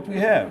 That's what we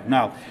have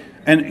now.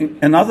 And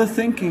another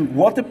thinking,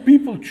 what are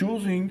people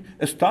choosing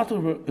a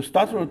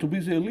stutterer to be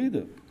their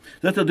leader?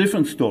 That's a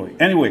different story.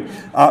 Anyway,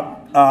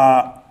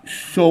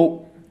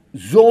 so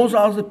those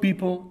are the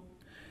people.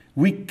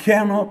 We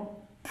cannot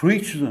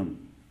preach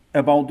them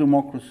about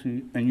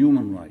democracy and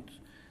human rights.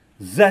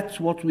 That's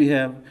what we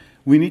have.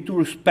 We need to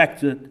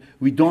respect it.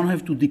 We don't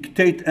have to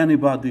dictate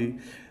anybody.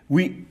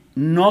 We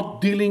not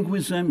dealing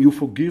with them, you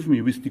forgive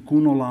me, with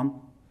Tikkun Olam.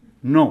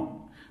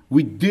 No.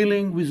 We're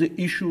dealing with the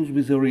issues,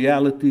 with the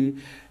reality.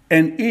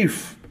 And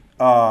if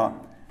the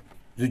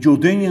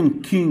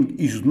Jordanian king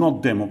is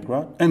not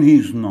Democrat, and he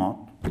is not,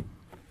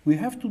 We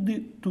have to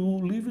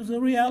live with a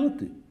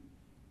reality.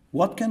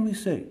 What can we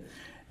say?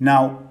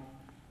 Now,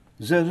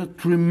 there's a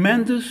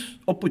tremendous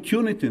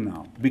opportunity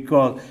now,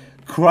 because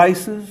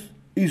crisis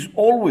is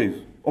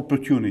always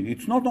opportunity.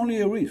 It's not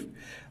only a risk.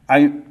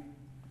 I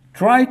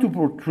try to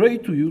portray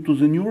to you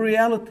the new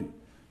reality,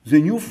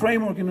 the new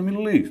framework in the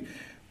Middle East.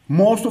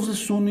 Most of the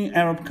Sunni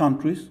Arab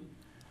countries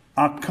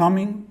are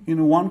coming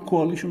in one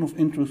coalition of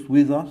interest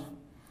with us.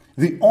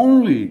 The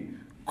only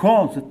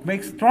cause that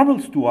makes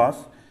troubles to us,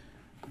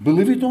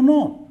 believe it or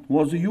not,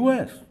 was the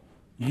US.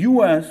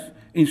 US,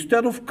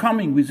 instead of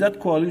coming with that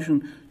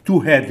coalition to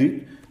head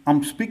it,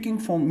 I'm speaking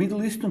from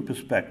Middle Eastern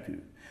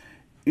perspective,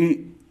 it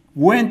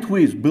went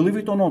with, believe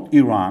it or not,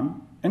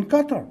 Iran and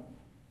Qatar.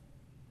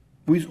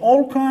 With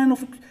all kind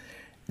of,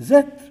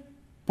 that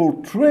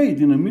portrayed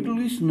in the Middle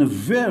East in a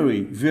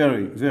very,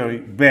 very, very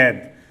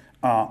bad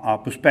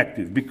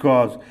perspective,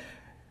 because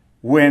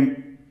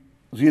when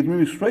the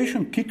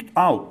administration kicked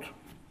out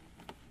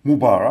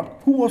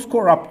Mubarak, who was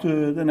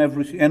corrupted and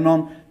everything,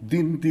 and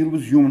didn't deal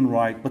with human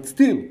rights, but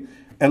still,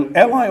 an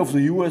ally of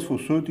the US for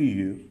 30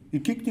 years, he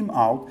kicked him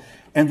out,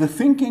 and the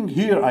thinking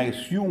here, I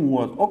assume,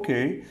 was,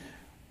 okay,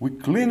 we're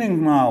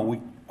cleaning now,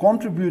 we're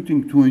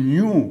contributing to a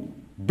new,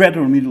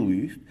 better Middle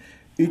East.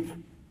 It's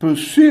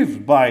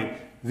perceived by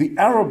the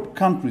Arab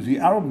countries, the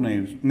Arab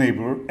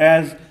neighbor,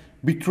 as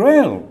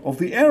betrayal of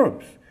the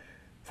Arabs.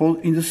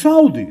 In the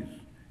Saudis,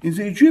 in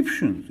the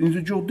Egyptians, in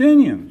the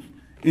Jordanians,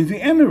 in the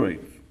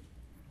Emirates.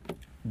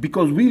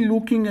 Because we're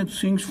looking at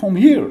things from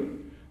here,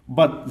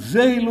 but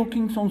they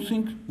looking at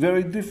things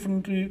very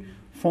differently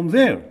from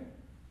there.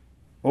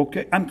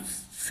 Okay, I'm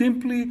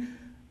simply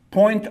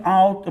point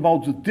out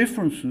about the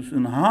differences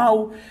in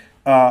how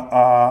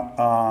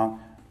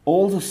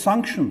all the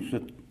sanctions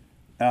that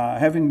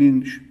having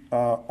been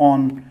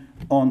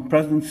on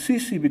President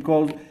Sisi,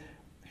 because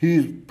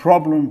his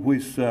problem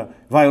with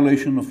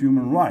violation of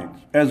human rights,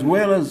 as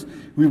well as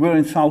we were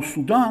in South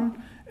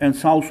Sudan, and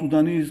South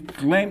Sudanese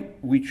claim,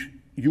 which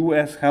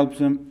US helps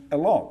them a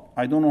lot.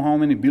 I don't know how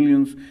many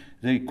billions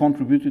they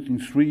contributed in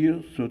 3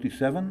 years,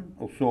 37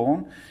 or so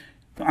on.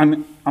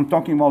 I'm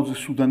talking about the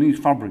Sudanese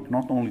fabric,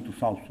 not only to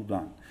South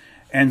Sudan.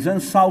 And then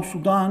South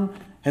Sudan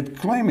had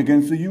claim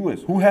against the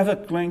US. Who has a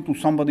claim to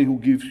somebody who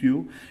gives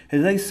you?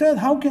 As they said,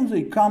 how can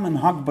they come and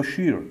hug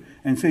Bashir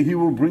and say he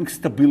will bring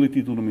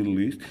stability to the Middle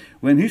East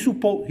when he's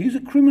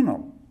a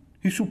criminal.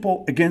 He's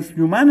against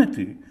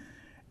humanity.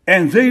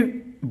 And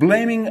they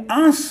blaming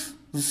us,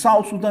 the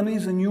South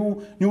Sudanese, a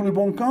newly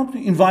born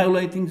country, in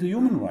violating the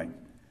human rights.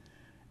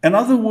 In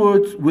other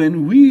words,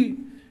 when we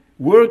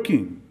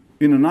working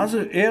in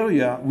another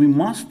area, we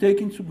must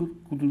take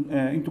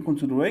into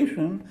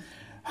consideration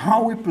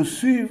how we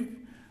perceive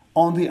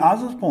on the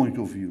other point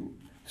of view.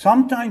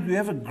 Sometimes we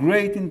have a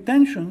great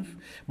intentions,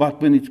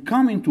 but when it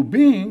comes into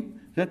being,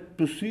 that's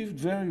perceived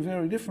very,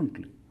 very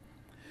differently.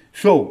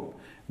 So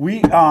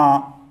we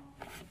are,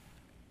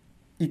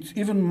 it's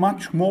even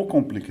much more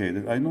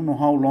complicated. I don't know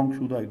how long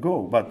should I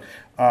go, but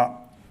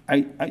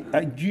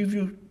I give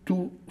you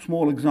two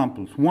small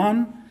examples.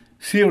 One,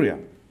 Syria.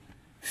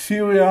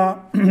 Syria,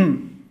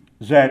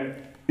 that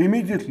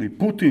immediately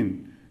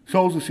Putin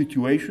saw the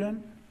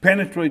situation,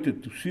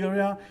 penetrated to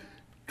Syria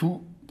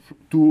to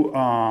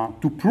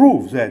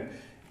prove that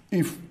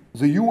if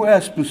the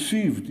US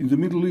perceived in the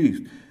Middle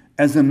East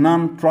as a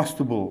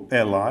non-trustable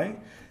ally,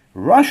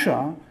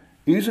 Russia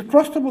is a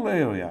trustable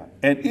area.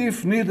 And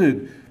if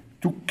needed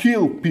to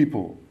kill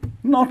people,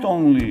 not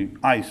only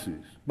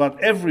ISIS, but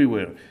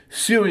everywhere,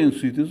 Syrian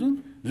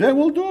citizens, they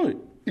will do it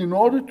in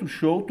order to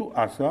show to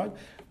Assad,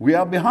 we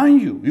are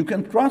behind you. You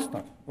can trust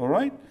us, all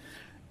right?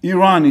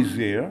 Iran is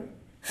there,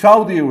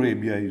 Saudi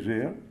Arabia is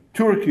there,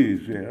 Turkey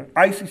is there,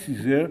 ISIS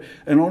is there,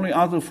 and only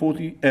other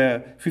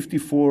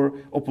 54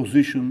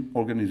 opposition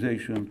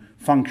organizations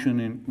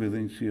functioning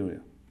within Syria.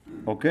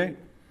 Okay?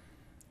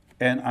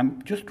 And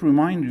I'm just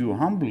remind you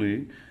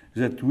humbly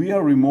that we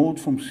are remote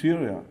from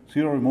Syria.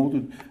 Syria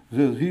remoted,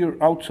 here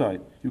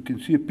outside, you can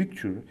see a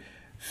picture.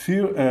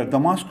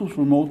 Damascus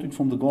remoted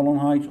from the Golan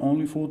Heights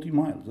only 40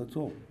 miles, that's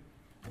all.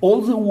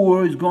 All the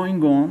war is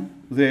going on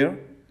there.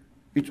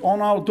 It's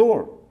on our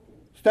door,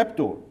 step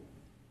door,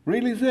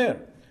 really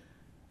there.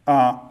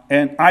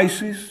 And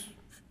ISIS,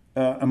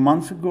 a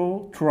month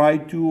ago,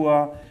 tried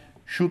to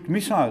shoot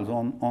missiles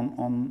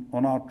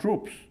on our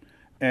troops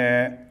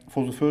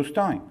for the first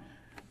time.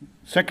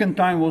 Second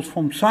time was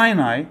from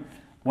Sinai,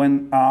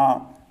 when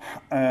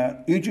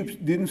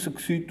Egypt didn't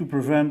succeed to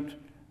prevent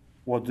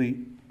what they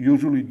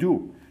usually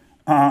do,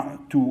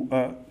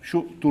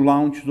 to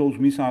launch those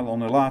missiles on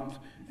Elat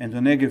and the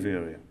Negev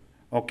area.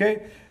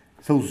 Okay?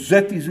 So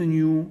that is a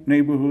new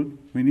neighborhood.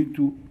 We need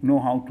to know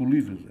how to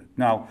live with it.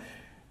 Now,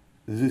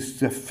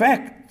 the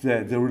fact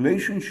that the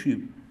relationship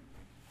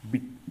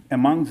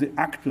among the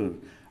actors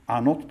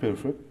are not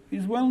perfect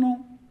is well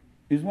known.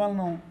 Is well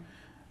known.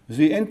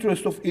 The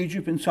interest of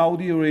Egypt and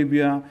Saudi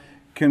Arabia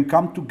can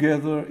come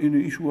together in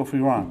the issue of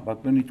Iran.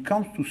 But when it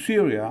comes to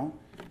Syria,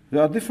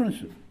 there are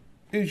differences.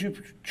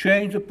 Egypt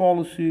changed the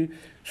policy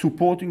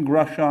supporting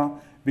Russia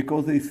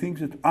because they think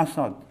that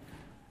Assad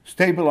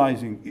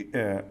stabilizing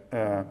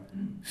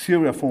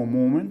Syria for a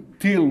moment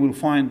till we'll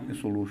find a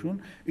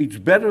solution. It's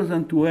better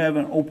than to have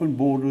an open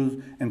borders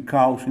and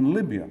chaos in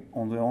Libya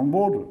on their own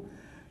border.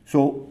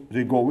 So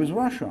they go with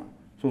Russia.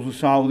 So the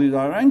Saudis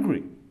are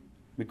angry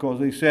because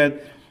they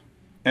said,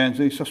 and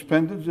they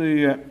suspended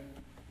the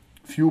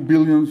few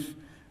billions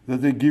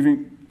that they're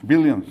giving,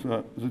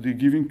 that they're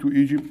giving to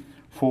Egypt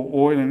for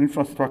oil and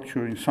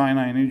infrastructure in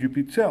Sinai and Egypt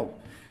itself.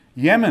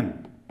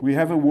 Yemen, we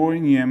have a war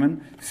in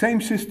Yemen, same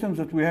systems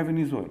that we have in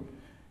Israel.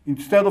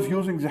 Instead of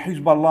using the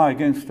Hezbollah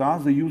against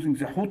us, they're using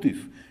the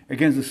Houthis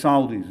against the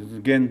Saudis,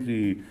 against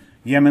the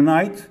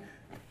Yemenites,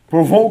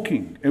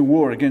 provoking a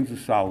war against the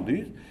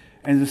Saudis.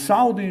 And the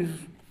Saudis,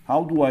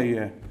 how do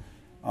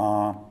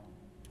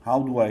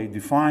I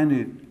define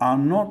it, are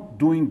not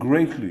doing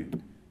greatly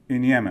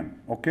in Yemen,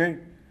 okay?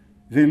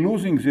 They're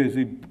losing,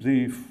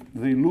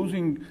 they're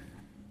losing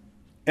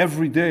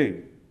every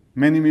day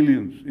many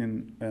millions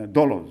in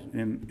dollars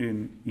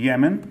in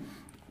Yemen,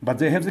 but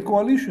they have the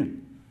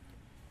coalition.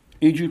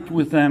 Egypt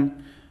with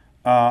them,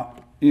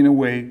 in a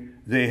way,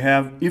 they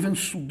have even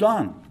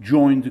Sudan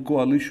joined the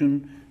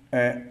coalition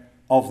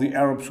of the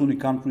Arab Sunni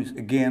countries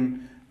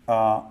against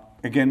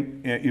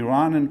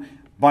Iran, and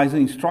by the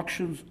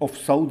instructions of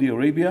Saudi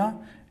Arabia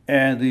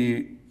and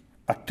the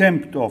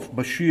attempt of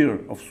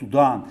Bashir of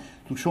Sudan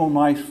to show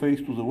nice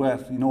face to the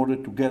West in order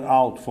to get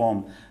out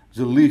from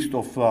the list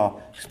of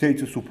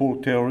states that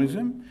support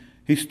terrorism,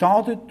 he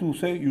started to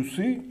say, you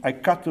see, I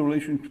cut the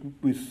relationship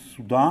with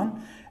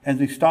Sudan, and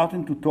they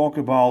started to talk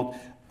about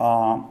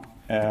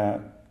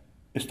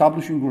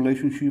establishing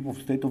relationship of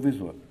State of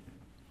Israel.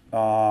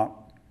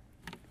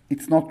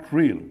 It's not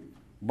real,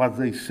 but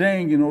they're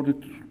saying in order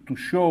to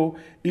show,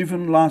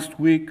 even last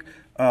week,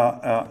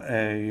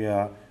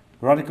 a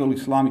radical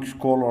Islamic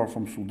scholar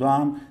from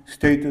Sudan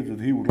stated that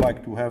he would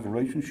like to have a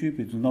relationship.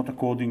 It's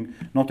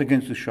not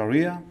against the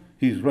Sharia.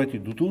 He's ready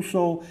to do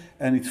so,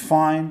 and it's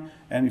fine.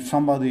 And if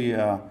somebody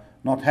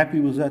not happy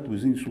with that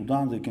within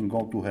Sudan, they can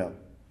go to hell.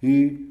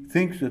 He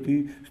thinks that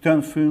he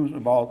stands firm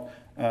about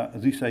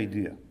this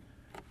idea.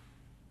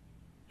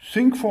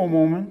 Think for a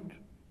moment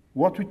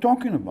what we're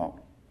talking about.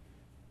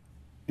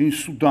 In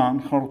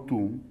Sudan,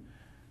 Khartoum,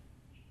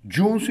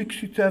 June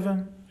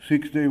 67,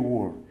 Six-Day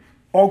War.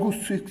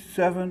 August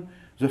 67,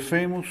 the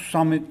famous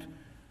summit,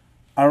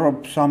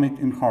 Arab summit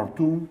in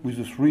Khartoum with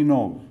the three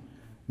no's.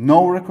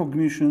 No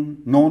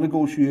recognition, no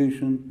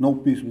negotiation, no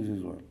peace with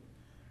Israel.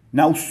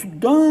 Now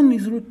Sudan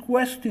is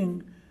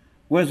requesting,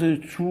 whether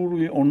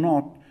truly or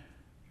not,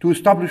 to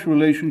establish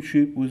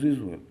relationship with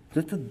Israel.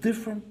 That's a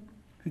different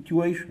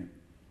situation,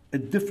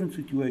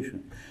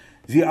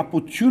 The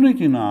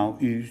opportunity now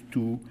is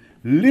to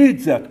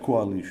lead that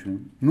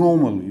coalition,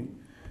 normally,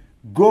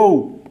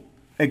 go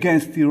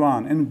against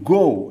Iran and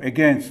go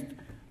against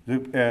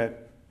the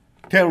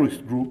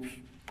terrorist groups,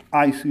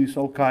 ISIS,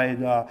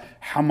 Al-Qaeda,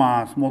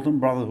 Hamas, Muslim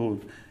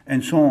Brotherhood,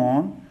 and so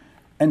on,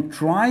 and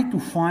try to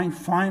find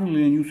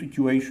finally a new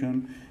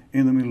situation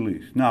in the Middle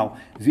East. Now,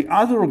 the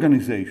other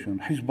organization,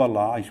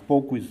 Hezbollah, I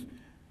spoke with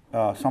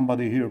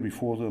somebody here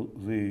before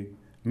the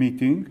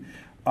meeting,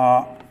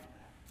 are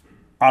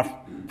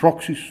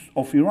proxies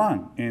of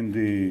Iran. And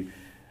the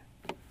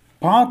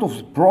part of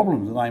the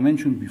problem that I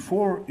mentioned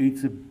before,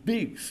 it's a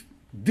big,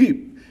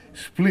 deep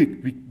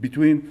split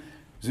between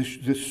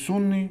the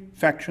Sunni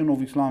faction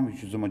of Islam,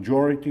 which is the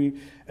majority,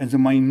 and the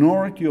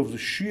minority of the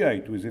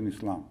Shiite within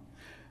Islam.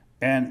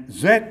 And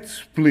that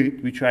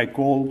split, which I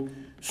call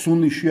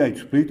Sunni-Shiite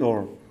split,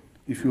 or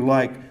if you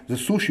like, the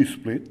sushi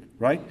split,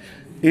 right?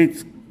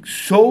 It's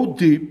so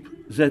deep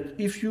that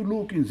if you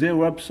look in their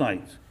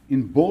websites,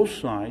 in both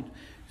sides,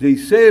 they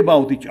say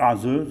about each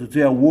other that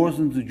they are worse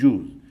than the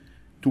Jews.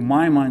 To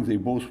my mind, they're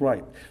both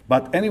right.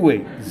 But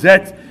anyway,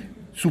 that's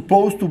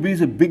supposed to be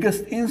the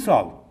biggest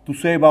insult to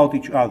say about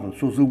each other.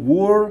 So the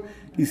war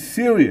is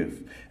serious.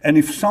 And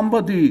if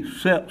somebody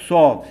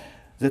thought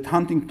that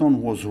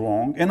Huntington was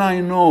wrong, and I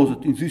know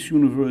that in this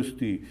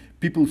university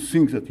people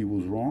think that he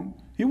was wrong,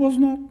 he was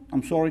not.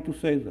 I'm sorry to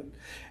say that.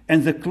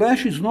 And the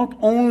clash is not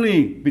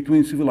only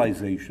between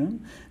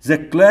civilization, the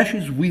clash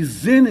is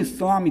within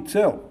Islam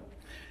itself.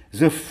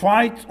 The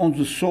fight on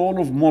the soul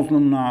of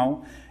Muslim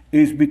now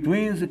is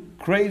between the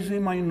crazy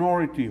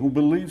minority who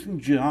believes in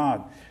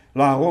jihad,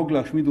 להרוג,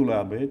 להשמיד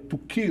ולאבד, to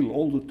kill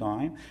all the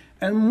time,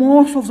 and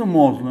most of the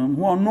Muslims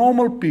who are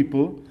normal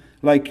people,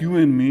 like you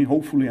and me,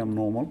 hopefully I'm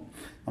normal,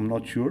 I'm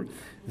not sure,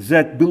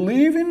 that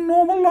believe in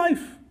normal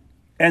life.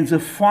 And the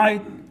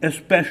fight,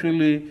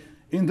 especially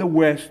in the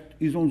West,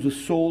 is on the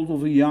souls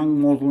of the young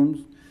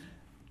Muslims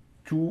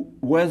to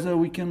whether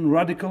we can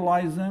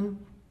radicalize them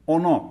or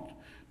not.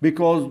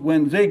 Because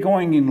when they're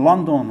going in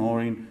London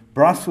or in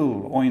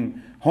Brussels or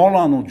in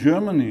Holland or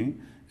Germany,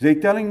 they're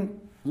telling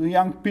the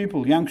young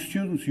people, young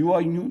students, you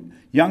are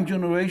young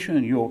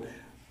generation, your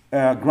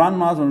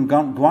grandmother and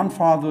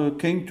grandfather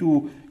came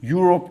to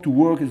Europe to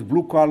work as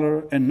blue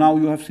collar, and now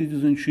you have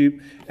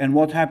citizenship, and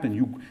what happened?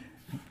 You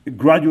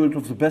graduate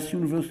of the best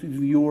universities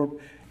in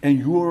Europe, and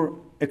you're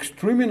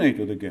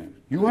exterminated against.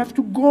 You have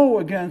to go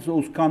against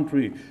those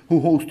countries who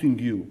are hosting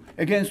you,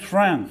 against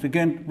France,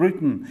 against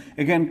Britain,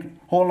 against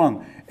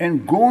Holland,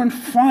 and go and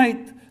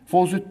fight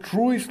for the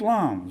true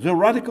Islam, the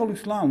radical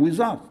Islam with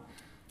us.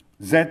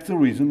 That's the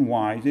reason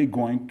why they're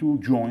going to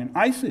join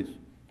ISIS,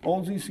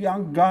 all these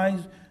young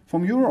guys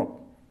from Europe.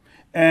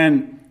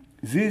 And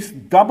this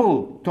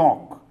double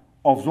talk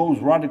of those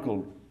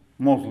radical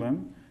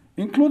Muslims,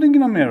 including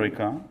in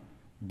America,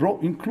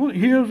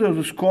 here there's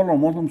a scholar, a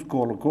Muslim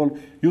scholar called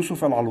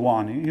Yusuf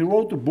al-Alwani. He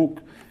wrote a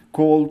book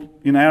called,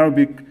 in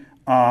Arabic,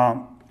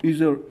 is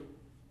there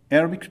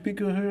Arabic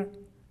speaker here?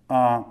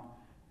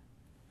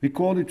 We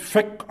call it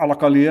Fiqh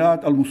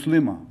al-Aqaliyat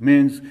al-Muslima,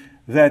 means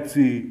that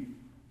the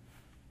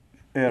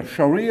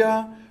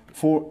Sharia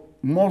for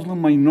Muslim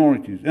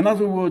minorities. In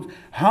other words,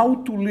 how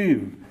to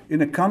live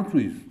in a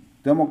countries,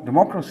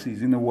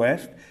 democracies in the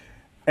West,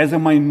 as a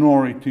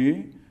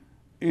minority,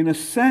 in a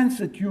sense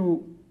that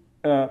you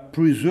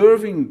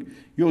preserving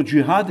your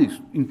jihadist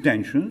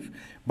intentions,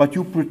 but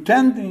you're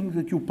pretending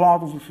that you're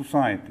part of the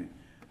society.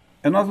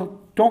 Another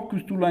talk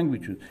with two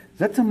languages.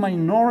 That's a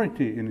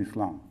minority in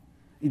Islam.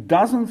 It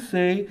doesn't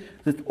say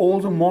that all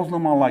the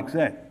Muslims are like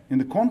that. In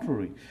the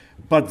contrary.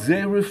 But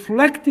they're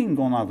reflecting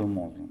on other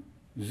Muslims.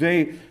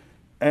 They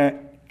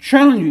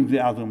challenging the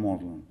other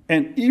Muslims.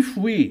 And if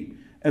we,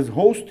 as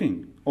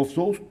hosting of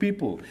those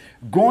people,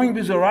 going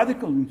with the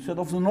radical instead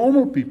of the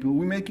normal people,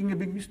 we're making a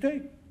big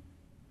mistake.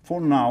 For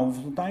now,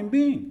 for the time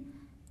being.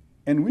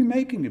 And we're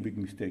making a big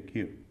mistake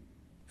here,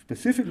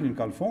 specifically in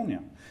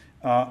California,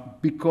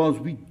 because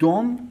we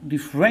don't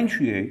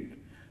differentiate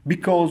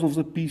because of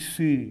the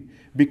PC,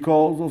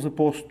 because of the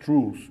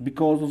post-truth,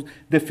 because of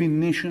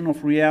definition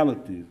of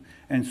realities,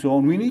 and so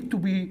on. We need to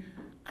be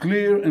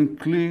clear and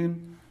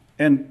clean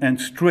and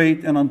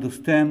straight and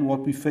understand what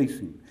we're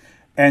facing.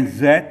 And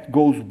that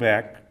goes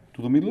back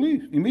to the Middle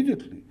East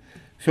immediately.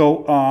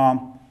 So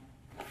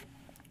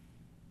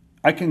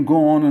I can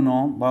go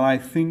on, but I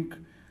think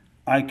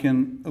I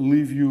can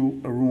leave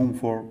you a room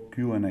for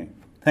Q&A.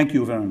 Thank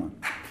you very much.